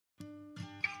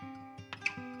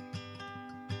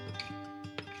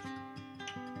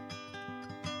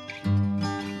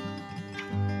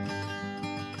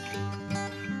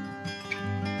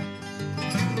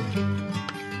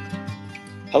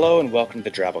Hello and welcome to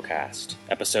the Drabblecast,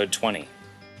 episode 20.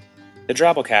 The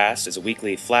Drabblecast is a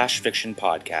weekly flash fiction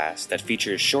podcast that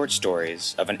features short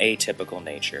stories of an atypical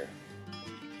nature.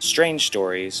 Strange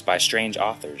stories by strange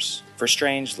authors for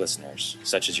strange listeners,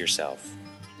 such as yourself.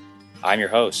 I'm your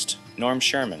host, Norm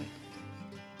Sherman.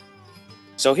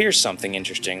 So here's something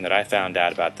interesting that I found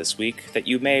out about this week that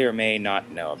you may or may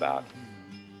not know about.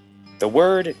 The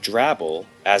word drabble,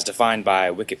 as defined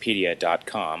by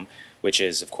Wikipedia.com, which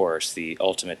is, of course, the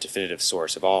ultimate definitive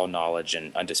source of all knowledge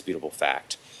and undisputable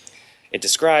fact. It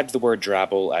describes the word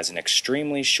drabble as an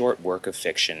extremely short work of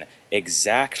fiction,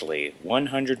 exactly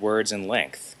 100 words in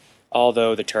length,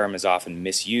 although the term is often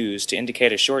misused to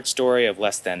indicate a short story of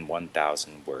less than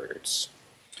 1,000 words.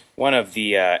 One of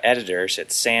the editors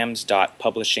at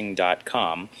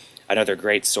sams.publishing.com, another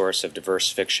great source of diverse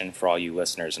fiction for all you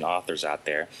listeners and authors out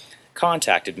there,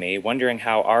 contacted me wondering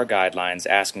how our guidelines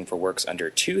asking for works under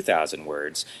 2,000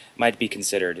 words might be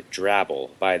considered drabble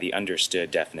by the understood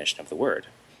definition of the word.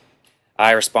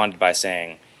 I responded by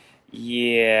saying,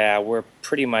 yeah, we're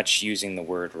pretty much using the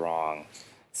word wrong.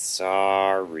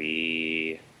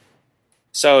 Sorry.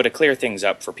 So to clear things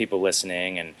up for people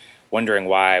listening and wondering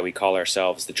why we call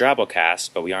ourselves the Drabblecast,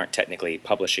 but we aren't technically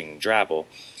publishing Drabble,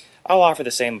 I'll offer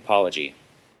the same apology.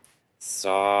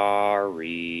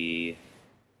 Sorry.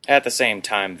 At the same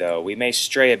time, though, we may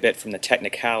stray a bit from the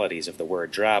technicalities of the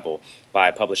word drabble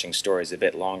by publishing stories a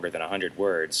bit longer than 100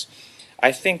 words.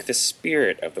 I think the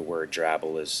spirit of the word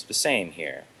drabble is the same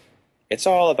here. It's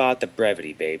all about the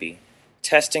brevity, baby,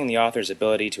 testing the author's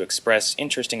ability to express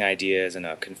interesting ideas in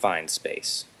a confined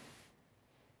space.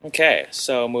 Okay,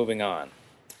 so moving on.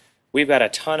 We've got a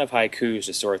ton of haikus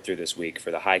to sort through this week for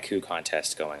the haiku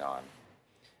contest going on.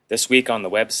 This week on the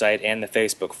website and the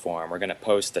Facebook forum, we're going to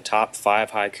post the top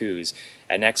 5 haikus,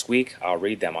 and next week I'll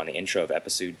read them on the intro of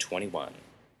episode 21.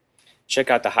 Check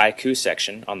out the haiku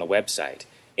section on the website,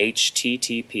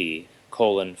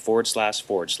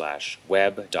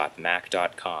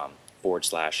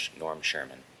 http://web.mac.com/Norm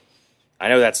Sherman. I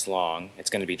know that's long. It's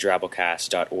going to be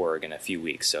drabblecast.org in a few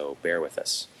weeks, so bear with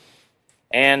us.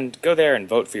 And go there and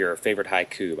vote for your favorite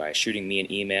haiku by shooting me an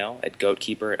email at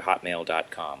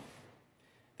goatkeeper@hotmail.com.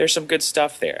 There's some good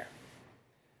stuff there.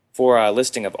 For a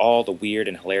listing of all the weird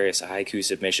and hilarious haiku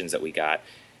submissions that we got,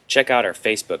 check out our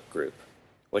Facebook group.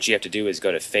 What you have to do is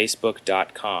go to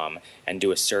facebook.com and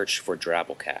do a search for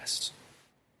Drabblecast.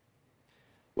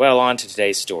 Well, on to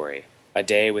today's story, A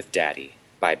Day with Daddy,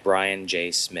 by Brian J.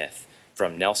 Smith,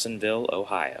 from Nelsonville,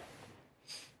 Ohio.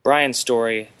 Brian's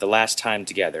story, The Last Time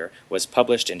Together, was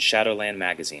published in Shadowland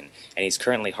magazine, and he's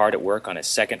currently hard at work on his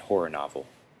second horror novel.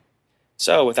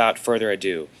 So, without further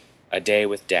ado, A Day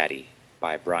with Daddy,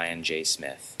 by Brian J.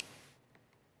 Smith.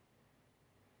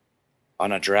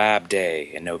 On a drab day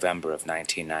in November of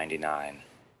 1999,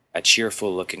 a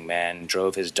cheerful-looking man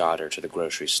drove his daughter to the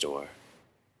grocery store.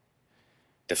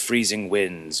 The freezing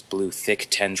winds blew thick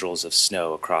tendrils of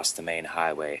snow across the main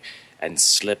highway and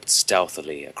slipped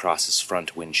stealthily across his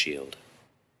front windshield.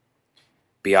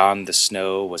 Beyond the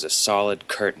snow was a solid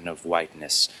curtain of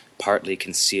whiteness, partly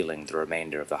concealing the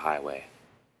remainder of the highway.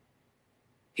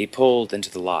 He pulled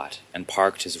into the lot and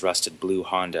parked his rusted blue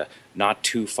Honda not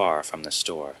too far from the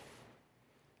store.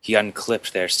 He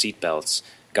unclipped their seatbelts,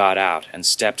 got out, and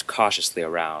stepped cautiously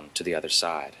around to the other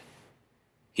side.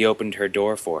 He opened her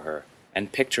door for her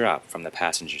and picked her up from the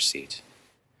passenger seat.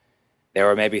 There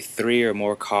were maybe 3 or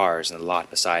more cars in the lot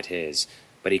beside his,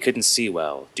 but he couldn't see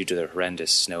well due to the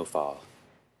horrendous snowfall.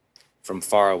 From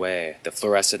far away, the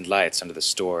fluorescent lights under the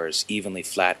store's evenly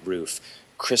flat roof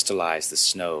crystallized the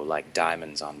snow like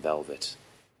diamonds on velvet.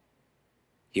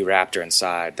 He wrapped her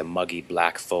inside the muggy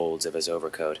black folds of his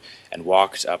overcoat and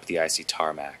walked up the icy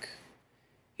tarmac.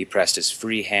 He pressed his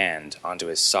free hand onto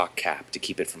his sock cap to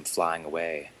keep it from flying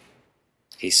away.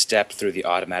 He stepped through the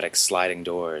automatic sliding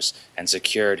doors and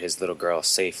secured his little girl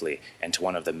safely into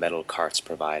one of the metal carts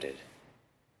provided.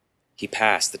 He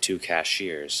passed the 2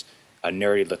 cashiers, a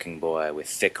nerdy-looking boy with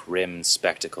thick-rimmed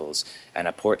spectacles and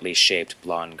a portly-shaped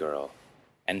blonde girl,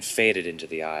 and faded into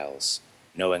the aisles,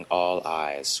 knowing all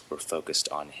eyes were focused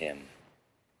on him.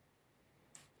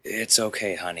 "It's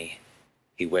okay, honey,"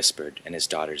 he whispered in his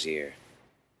daughter's ear.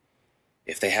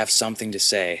 "If they have something to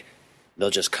say, they'll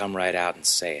just come right out and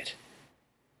say it."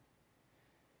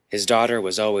 His daughter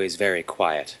was always very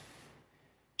quiet.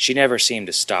 She never seemed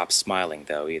to stop smiling,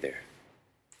 though, either.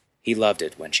 He loved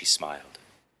it when she smiled.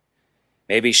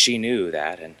 Maybe she knew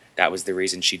that, and that was the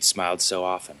reason she'd smiled so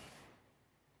often.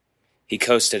 He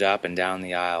coasted up and down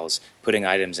the aisles, putting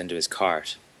items into his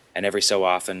cart, and every so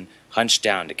often hunched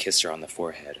down to kiss her on the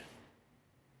forehead.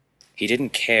 He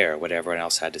didn't care what everyone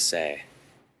else had to say.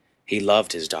 He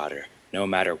loved his daughter, no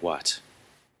matter what.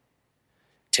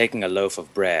 Taking a loaf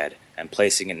of bread and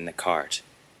placing it in the cart,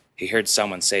 he heard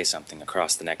someone say something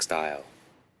across the next aisle.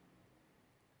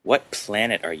 "What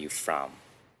planet are you from?"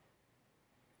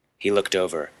 He looked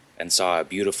over and saw a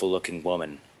beautiful-looking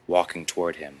woman walking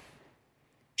toward him.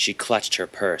 She clutched her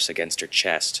purse against her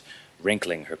chest,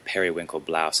 wrinkling her periwinkle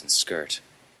blouse and skirt.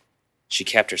 She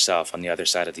kept herself on the other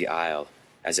side of the aisle,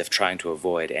 as if trying to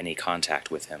avoid any contact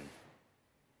with him.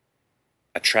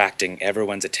 Attracting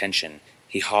everyone's attention,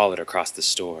 he hollered across the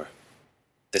store.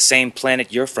 "The same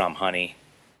planet you're from, honey."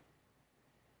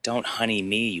 "Don't honey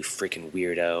me, you freaking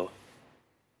weirdo."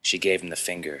 She gave him the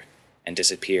finger and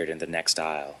disappeared in the next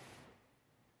aisle.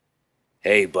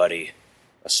 "Hey, buddy,"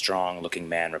 a strong-looking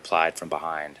man replied from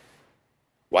behind.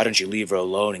 "Why don't you leave her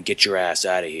alone and get your ass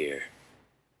out of here?"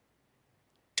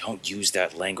 "Don't use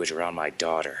that language around my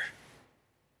daughter."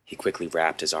 He quickly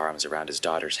wrapped his arms around his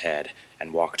daughter's head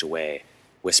and walked away,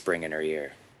 whispering in her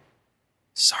ear,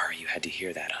 "Sorry you had to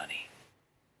hear that, honey."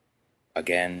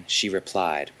 Again, she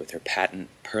replied with her patent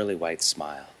pearly white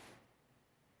smile.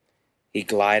 He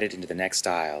glided into the next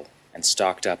aisle and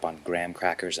stocked up on graham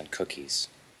crackers and cookies.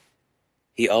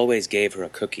 He always gave her a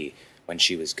cookie when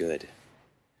she was good.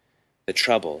 The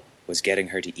trouble was getting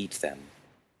her to eat them.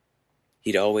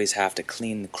 He'd always have to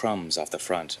clean the crumbs off the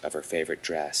front of her favorite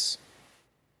dress.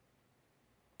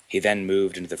 He then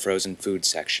moved into the frozen food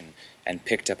section and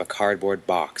picked up a cardboard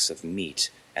box of meat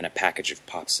and a package of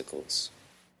popsicles.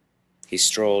 He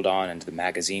strolled on into the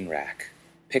magazine rack,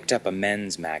 picked up a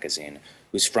men's magazine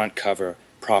whose front cover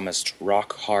promised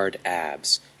rock-hard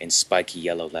abs in spiky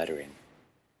yellow lettering,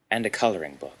 and a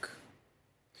coloring book.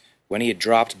 When he had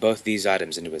dropped both these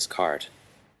items into his cart,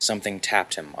 something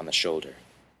tapped him on the shoulder.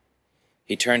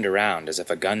 He turned around as if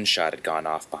a gunshot had gone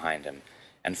off behind him,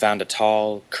 and found a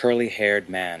tall, curly-haired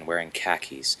man wearing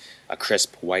khakis, a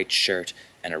crisp white shirt,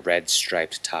 and a red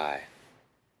striped tie.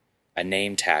 A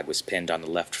name tag was pinned on the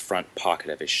left front pocket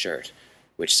of his shirt,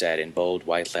 which said in bold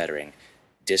white lettering,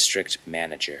 "District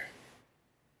Manager."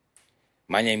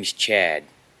 "My name's Chad."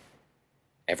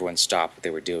 Everyone stopped what they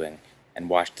were doing and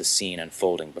watched the scene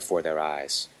unfolding before their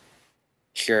eyes.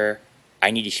 "Sure,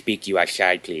 I need to speak to you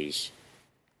outside, please."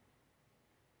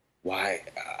 "Why,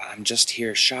 I'm just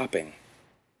here shopping."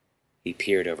 He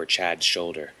peered over Chad's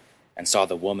shoulder and saw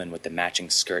the woman with the matching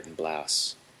skirt and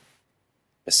blouse.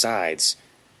 Besides,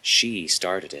 she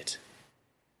started it.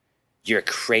 "You're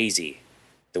crazy,"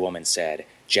 the woman said,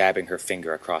 jabbing her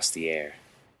finger across the air.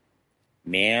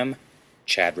 "Ma'am,"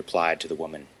 Chad replied to the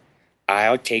woman,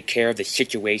 "I'll take care of the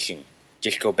situation.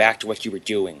 Just go back to what you were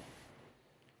doing."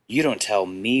 "You don't tell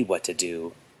me what to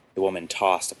do." The woman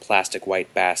tossed a plastic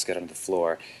white basket on the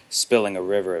floor, spilling a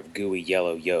river of gooey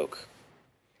yellow yolk.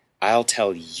 "I'll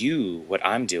tell you what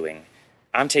I'm doing.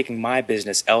 I'm taking my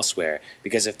business elsewhere,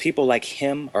 because if people like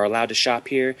him are allowed to shop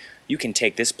here, you can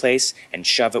take this place and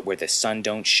shove it where the sun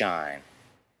don't shine."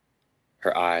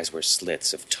 Her eyes were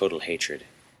slits of total hatred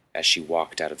as she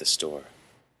walked out of the store.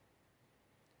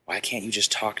 "Why can't you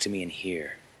just talk to me in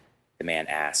here?" the man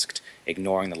asked,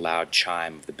 ignoring the loud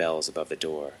chime of the bells above the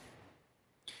door.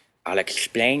 "I'll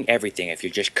explain everything if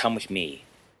you'll just come with me."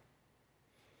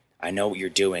 "I know what you're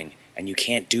doing, and you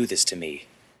can't do this to me."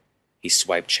 He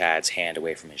swiped Chad's hand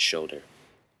away from his shoulder.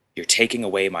 "You're taking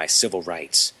away my civil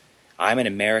rights. I'm an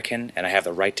American, and I have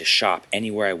the right to shop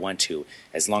anywhere I want to,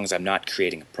 as long as I'm not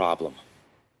creating a problem."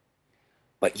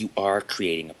 "But you are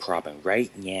creating a problem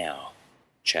right now,"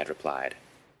 Chad replied.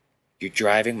 "You're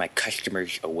driving my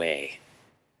customers away."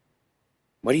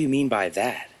 "What do you mean by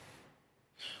that?"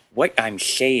 "What I'm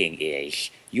saying is,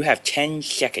 you have 10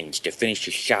 seconds to finish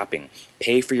your shopping,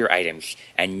 pay for your items,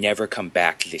 and never come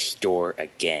back to the store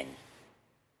again."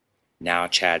 Now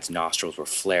Chad's nostrils were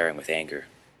flaring with anger.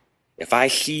 "If I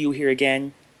see you here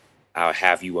again, I'll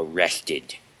have you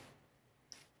arrested."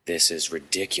 "This is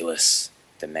ridiculous,"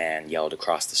 the man yelled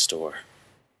across the store.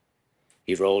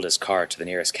 He rolled his cart to the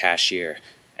nearest cashier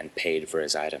and paid for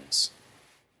his items.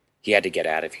 He had to get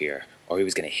out of here, or he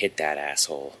was going to hit that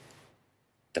asshole.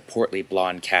 The portly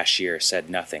blonde cashier said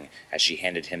nothing as she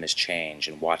handed him his change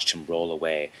and watched him roll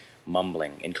away,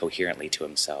 mumbling incoherently to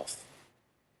himself.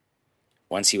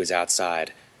 Once he was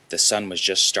outside, the sun was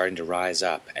just starting to rise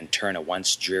up and turn a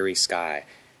once dreary sky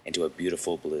into a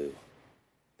beautiful blue.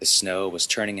 The snow was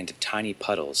turning into tiny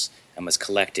puddles and was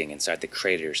collecting inside the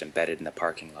craters embedded in the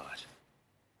parking lot.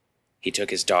 He took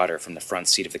his daughter from the front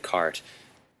seat of the cart,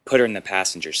 put her in the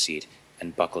passenger seat,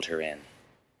 and buckled her in.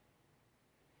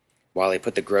 While he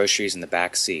put the groceries in the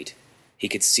back seat, he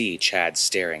could see Chad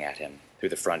staring at him through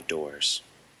the front doors.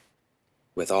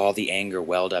 With all the anger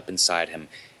welled up inside him,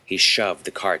 He shoved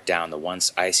the cart down the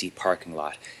once icy parking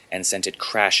lot and sent it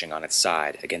crashing on its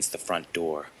side against the front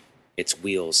door, its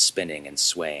wheels spinning and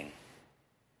swaying.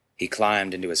 He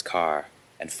climbed into his car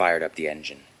and fired up the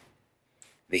engine.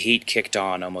 The heat kicked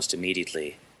on almost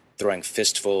immediately, throwing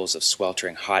fistfuls of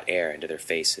sweltering hot air into their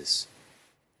faces.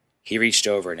 He reached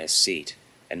over in his seat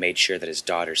and made sure that his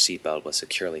daughter's seatbelt was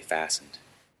securely fastened.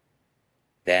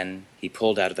 Then he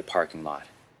pulled out of the parking lot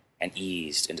and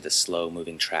eased into the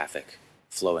slow-moving traffic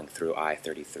flowing through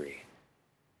I-33.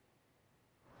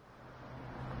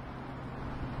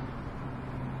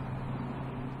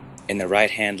 In the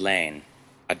right-hand lane,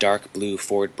 a dark blue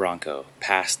Ford Bronco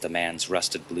passed the man's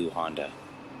rusted blue Honda.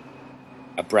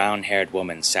 A brown-haired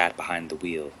woman sat behind the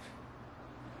wheel.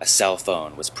 A cell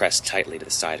phone was pressed tightly to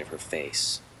the side of her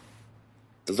face.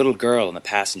 The little girl in the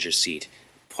passenger seat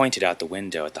pointed out the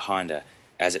window at the Honda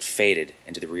as it faded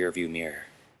into the rearview mirror.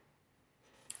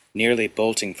 Nearly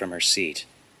bolting from her seat,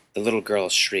 the little girl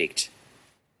shrieked,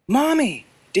 "Mommy,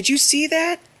 did you see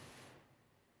that?"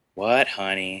 "What,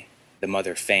 honey?" The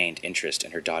mother feigned interest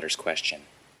in her daughter's question.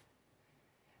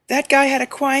 "That guy had a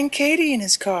crying Katie in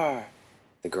his car,"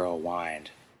 the girl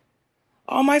whined.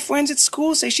 "All my friends at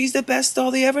school say she's the best doll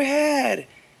they ever had.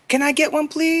 Can I get one,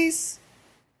 please?"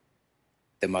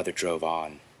 The mother drove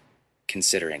on,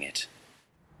 considering it.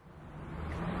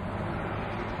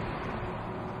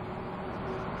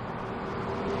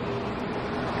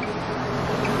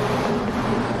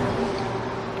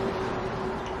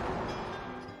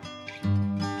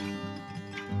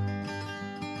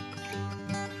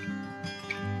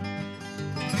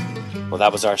 Well,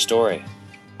 that was our story.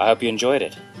 I hope you enjoyed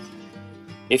it.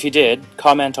 If you did,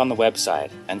 comment on the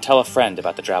website and tell a friend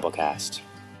about the Drabblecast.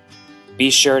 Be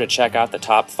sure to check out the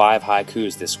top 5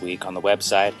 haikus this week on the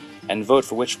website and vote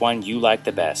for which one you like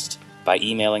the best by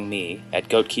emailing me at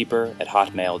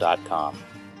goatkeeper@hotmail.com.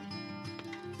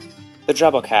 The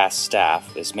Drabblecast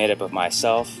staff is made up of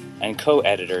myself and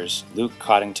co-editors Luke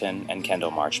Coddington and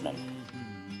Kendall Marchman.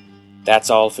 That's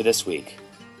all for this week.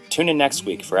 Tune in next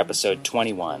week for episode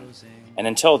 21. And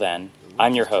until then,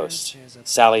 I'm your host,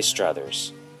 Sally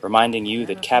Struthers, reminding you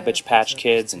that Cabbage Patch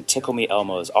Kids and Tickle Me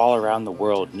Elmos all around the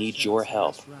world need your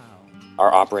help.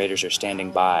 Our operators are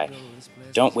standing by.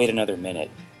 Don't wait another minute.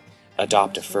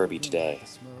 Adopt a Furby today.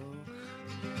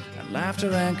 And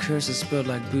laughter and curses spilled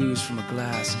like booze from a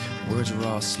glass. Words were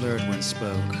all slurred when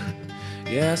spoke.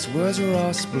 Yes, words were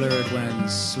all blurred when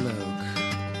sloke.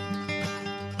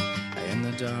 In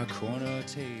the dark corner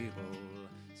table.